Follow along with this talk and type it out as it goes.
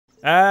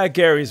Ah,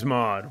 Garry's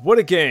Mod. What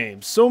a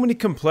game. So many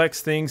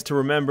complex things to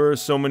remember,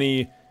 so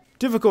many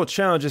difficult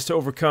challenges to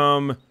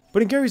overcome.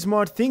 But in Garry's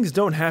Mod, things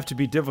don't have to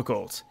be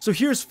difficult. So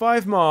here's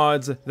 5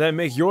 mods that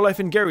make your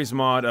life in Garry's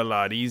Mod a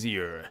lot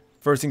easier.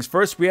 First things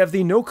first, we have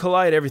the No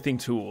Collide Everything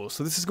tool.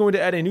 So this is going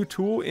to add a new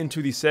tool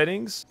into the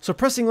settings. So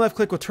pressing left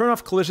click will turn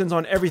off collisions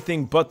on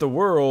everything but the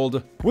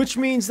world, which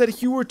means that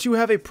if you were to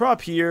have a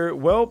prop here,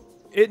 well,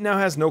 it now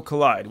has no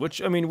collide,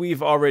 which, I mean,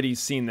 we've already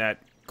seen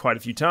that quite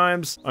a few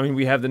times. I mean,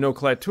 we have the No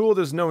Collide tool,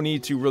 there's no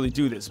need to really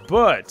do this.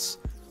 But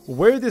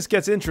where this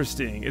gets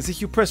interesting is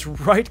if you press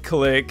right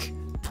click,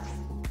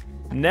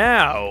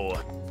 now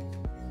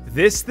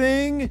this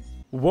thing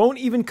won't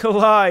even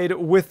collide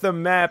with the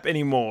map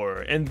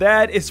anymore, and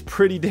that is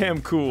pretty damn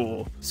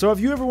cool. So have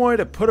you ever wanted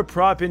to put a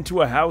prop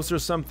into a house or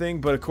something,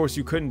 but of course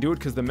you couldn't do it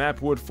because the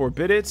map would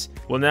forbid it?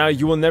 Well, now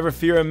you will never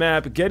fear a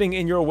map getting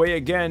in your way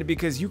again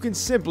because you can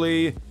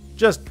simply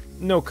just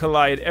no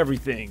collide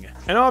everything.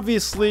 And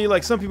obviously,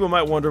 like, some people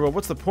might wonder, well,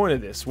 what's the point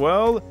of this?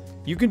 Well,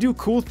 you can do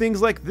cool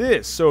things like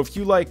this. So if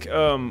you like,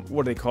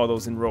 what do they call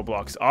those in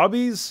Roblox?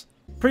 Obbies?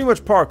 Pretty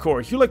much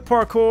parkour. If you like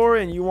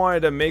parkour and you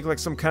wanted to make like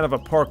some kind of a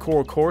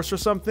parkour course or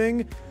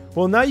something,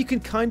 well, now you can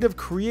kind of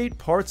create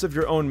parts of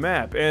your own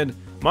map. And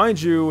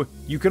mind you,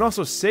 you can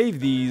also save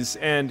these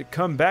and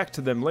come back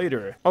to them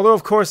later. Although,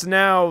 of course,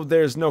 now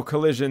there's no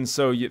collision,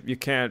 so you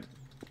can't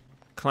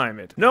climb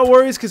it. No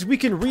worries, because we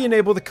can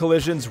re-enable the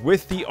collisions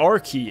with the R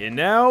key. And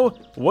now,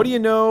 what do you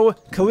know?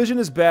 Collision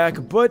is back,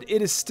 but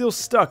it is still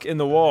stuck in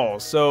the wall.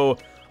 So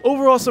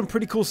overall, some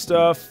pretty cool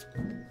stuff.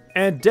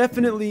 And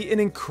definitely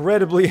an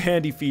incredibly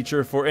handy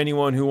feature for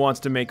anyone who wants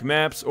to make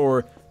maps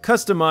or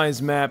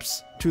customize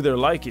maps to their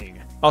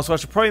liking. Also, I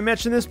should probably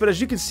mention this, but as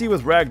you can see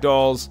with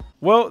ragdolls,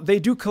 well, they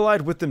do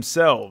collide with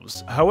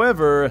themselves.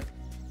 However,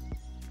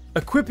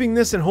 equipping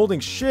this and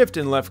holding shift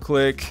and left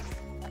click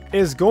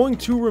is going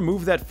to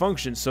remove that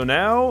function. So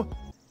now,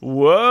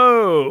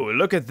 whoa,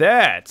 look at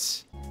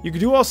that. You can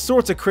do all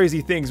sorts of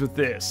crazy things with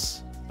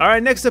this.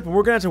 Alright, next up,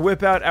 we're going to have to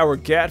whip out our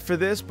GAT for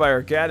this. By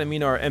our GAT, I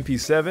mean our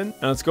MP7.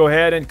 Now let's go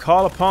ahead and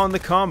call upon the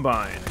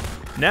Combine.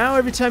 Now,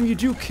 every time you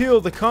do kill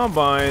the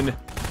Combine,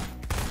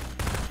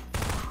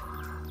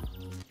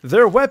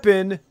 their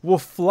weapon will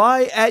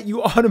fly at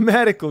you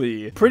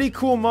automatically. Pretty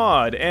cool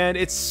mod, and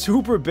it's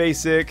super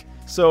basic,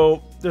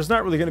 so there's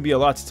not really going to be a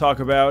lot to talk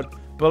about.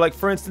 But like,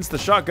 for instance, the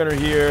shotgunner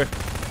here,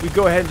 we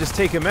go ahead and just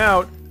take him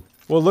out.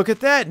 Well, look at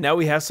that. Now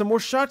we have some more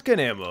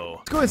shotgun ammo.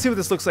 Let's go ahead and see what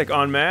this looks like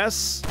en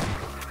masse.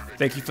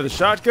 Thank you for the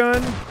shotgun.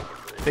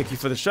 Thank you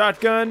for the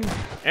shotgun.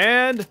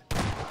 And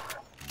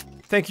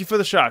thank you for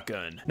the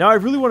shotgun. Now I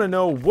really want to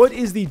know what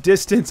is the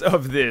distance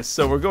of this.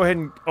 So we'll go ahead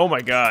and... oh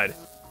my god.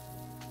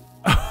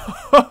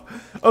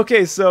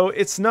 Okay, so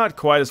it's not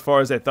quite as far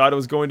as I thought it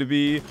was going to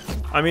be.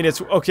 I mean, it's...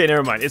 okay,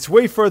 never mind. It's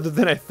way further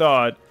than I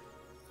thought.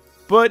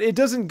 But it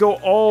doesn't go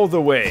all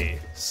the way.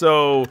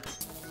 So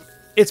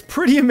it's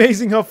pretty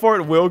amazing how far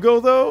it will go,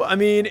 though. I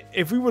mean,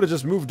 if we would have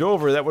just moved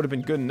over, that would have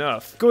been good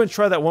enough. Go ahead and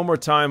try that one more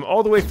time,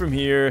 all the way from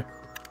here.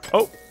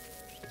 Oh,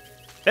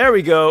 there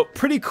we go.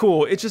 Pretty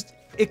cool.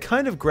 It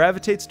kind of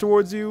gravitates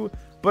towards you.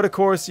 But of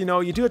course, you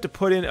know, you do have to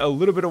put in a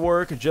little bit of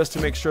work just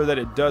to make sure that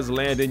it does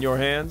land in your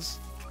hands.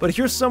 But if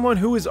you're someone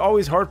who is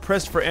always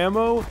hard-pressed for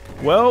ammo,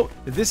 well,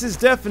 this is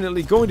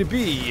definitely going to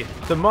be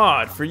the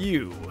mod for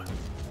you.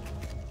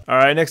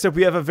 Alright, next up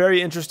we have a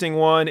very interesting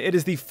one. It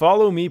is the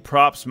Follow Me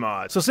Props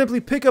mod. So simply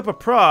pick up a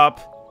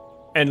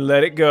prop and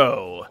let it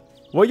go.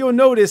 What you'll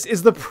notice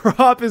is the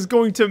prop is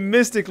going to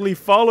mystically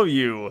follow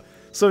you.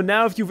 So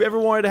now if you've ever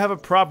wanted to have a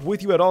prop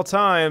with you at all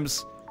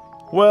times,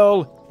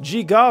 well,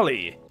 gee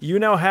golly, you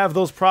now have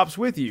those props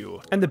with you.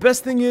 And the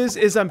best thing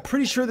is I'm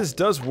pretty sure this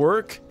does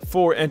work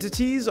for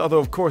entities, although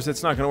of course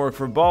it's not going to work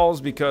for balls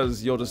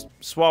because you'll just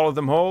swallow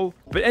them whole.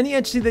 But any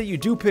entity that you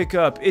do pick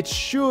up, it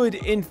should,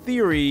 in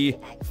theory,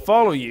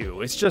 follow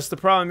you. It's just the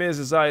problem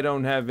is I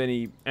don't have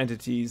any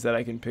entities that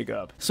I can pick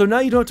up. So now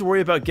you don't have to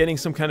worry about getting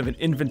some kind of an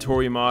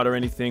inventory mod or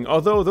anything,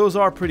 although those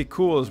are pretty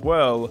cool as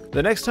well.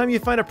 The next time you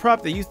find a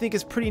prop that you think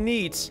is pretty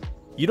neat,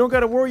 you don't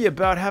gotta worry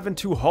about having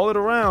to haul it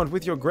around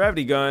with your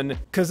gravity gun,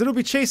 because it'll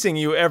be chasing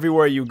you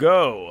everywhere you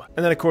go.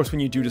 And then of course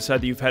when you do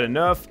decide that you've had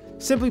enough,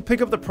 simply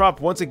pick up the prop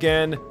once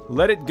again,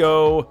 let it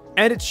go,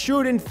 and it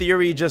should in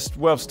theory just,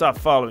 well, stop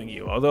following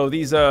you. Although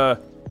these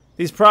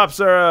props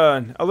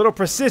are a little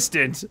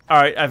persistent.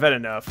 Alright, I've had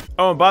enough.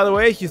 Oh, and by the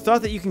way, you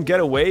thought that you can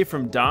get away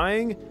from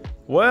dying?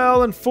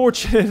 Well,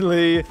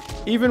 unfortunately,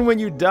 even when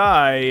you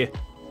die,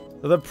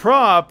 the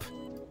prop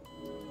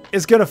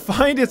is gonna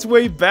find its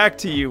way back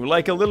to you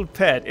like a little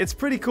pet. It's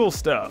pretty cool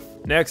stuff.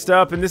 Next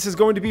up, and this is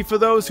going to be for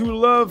those who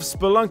love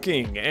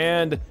spelunking,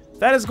 and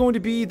that is going to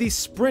be the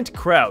sprint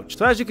crouch.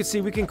 So as you can see,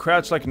 we can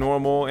crouch like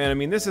normal, and I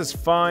mean, this is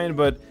fine,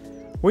 but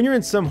when you're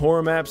in some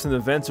horror maps and the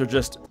vents are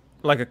just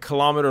like a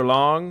kilometer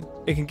long,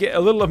 it can get a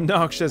little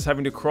obnoxious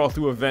having to crawl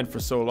through a vent for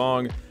so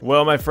long.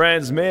 Well, my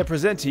friends, may I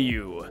present to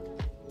you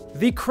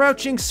the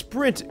crouching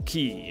sprint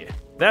key.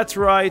 That's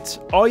right,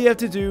 all you have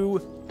to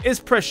do is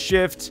press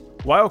shift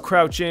while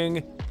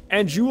crouching,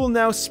 and you will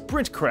now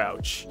sprint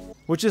crouch,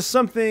 which is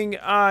something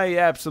I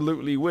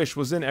absolutely wish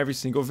was in every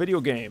single video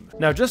game.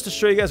 Now, just to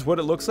show you guys what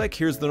it looks like,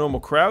 here's the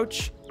normal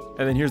crouch,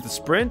 and then here's the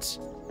sprint.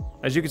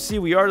 As you can see,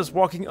 we are just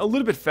walking a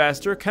little bit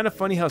faster. Kind of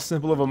funny how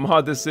simple of a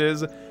mod this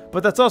is,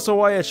 but that's also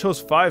why I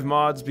chose 5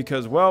 mods,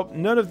 because, well,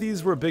 none of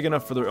these were big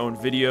enough for their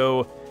own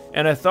video,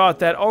 and I thought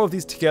that all of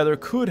these together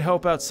could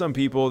help out some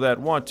people that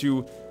want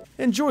to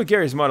enjoy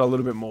Garry's mod a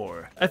little bit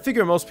more. I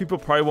figure most people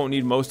probably won't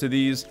need most of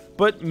these,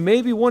 but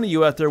maybe one of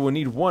you out there will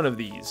need one of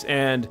these,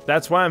 and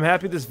that's why I'm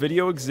happy this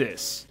video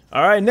exists.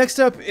 Alright, next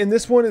up in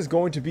this one is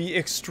going to be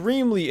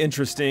extremely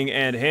interesting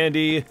and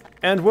handy.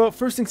 And well,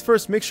 first things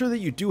first, make sure that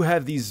you do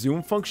have the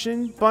zoom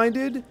function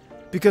binded,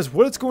 because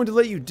what it's going to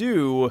let you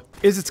do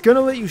is it's going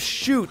to let you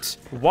shoot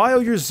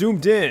while you're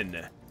zoomed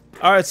in.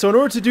 Alright, so in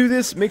order to do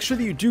this, make sure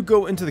that you do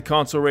go into the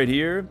console right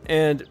here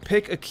and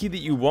pick a key that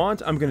you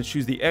want. I'm going to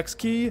choose the X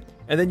key,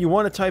 and then you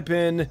want to type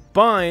in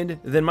bind,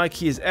 then my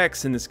key is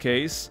X in this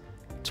case,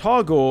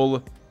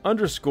 toggle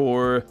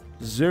 _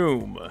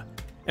 zoom.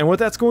 And what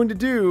that's going to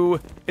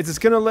do is it's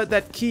going to let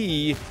that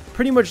key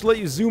pretty much let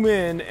you zoom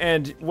in,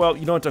 and, well,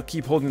 you don't have to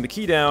keep holding the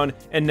key down.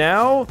 And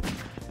now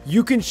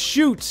you can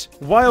shoot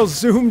while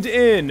zoomed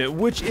in,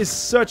 which is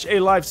such a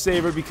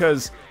lifesaver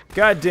because,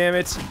 god damn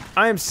it,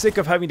 I am sick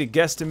of having to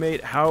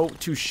guesstimate how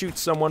to shoot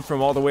someone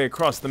from all the way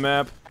across the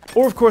map.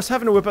 Or, of course,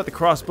 having to whip out the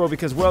crossbow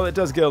because, well, it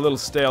does get a little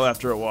stale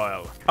after a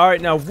while. Alright,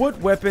 now, what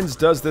weapons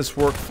does this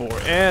work for?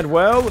 And,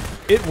 well,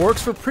 it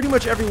works for pretty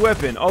much every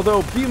weapon,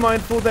 although be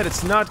mindful that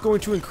it's not going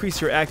to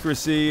increase your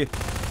accuracy.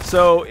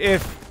 So,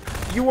 if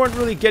you weren't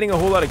really getting a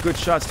whole lot of good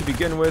shots to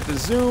begin with, the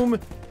zoom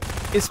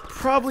is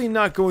probably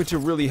not going to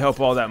really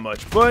help all that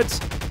much, but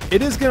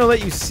it is going to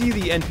let you see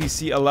the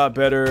NPC a lot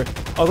better,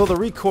 although the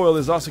recoil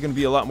is also going to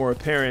be a lot more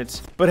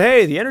apparent. But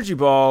hey, the energy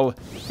ball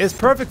is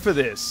perfect for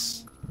this.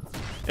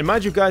 And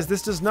mind you guys,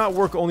 this does not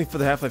work only for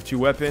the Half-Life 2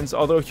 weapons,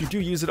 although if you do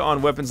use it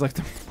on weapons like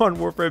the Modern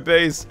Warfare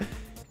base,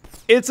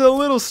 it's a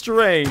little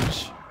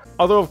strange.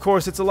 Although, of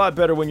course, it's a lot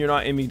better when you're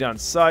not aiming down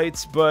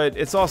sights, but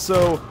it's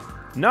also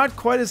not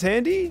quite as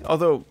handy.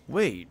 Although,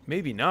 wait,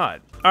 maybe not.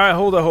 Alright,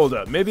 hold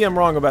up. Maybe I'm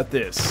wrong about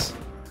this.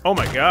 Oh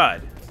my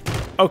god.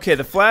 Okay,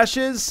 the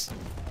flashes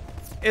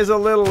is a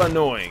little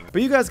annoying,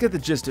 but you guys get the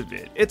gist of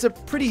it. It's a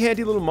pretty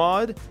handy little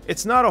mod.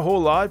 It's not a whole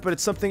lot, but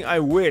it's something I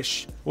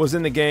wish was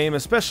in the game,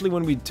 especially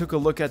when we took a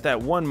look at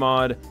that one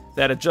mod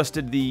that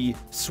adjusted the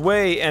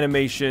sway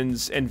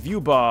animations and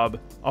view bob.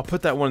 I'll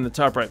put that one in the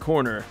top right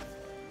corner.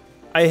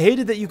 I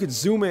hated that you could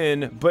zoom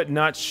in but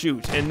not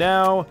shoot, and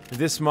now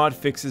this mod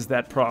fixes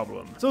that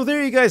problem. So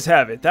there you guys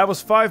have it. That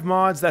was 5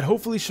 mods that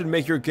hopefully should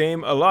make your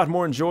game a lot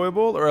more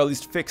enjoyable, or at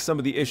least fix some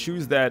of the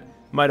issues that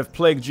might have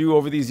plagued you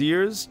over these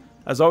years.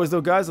 As always though,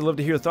 guys, I'd love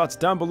to hear your thoughts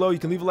down below. You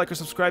can leave a like or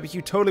subscribe if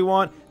you totally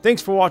want.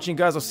 Thanks for watching,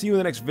 guys. I'll see you in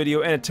the next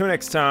video, and until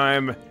next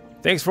time,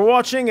 thanks for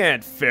watching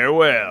and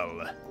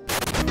farewell.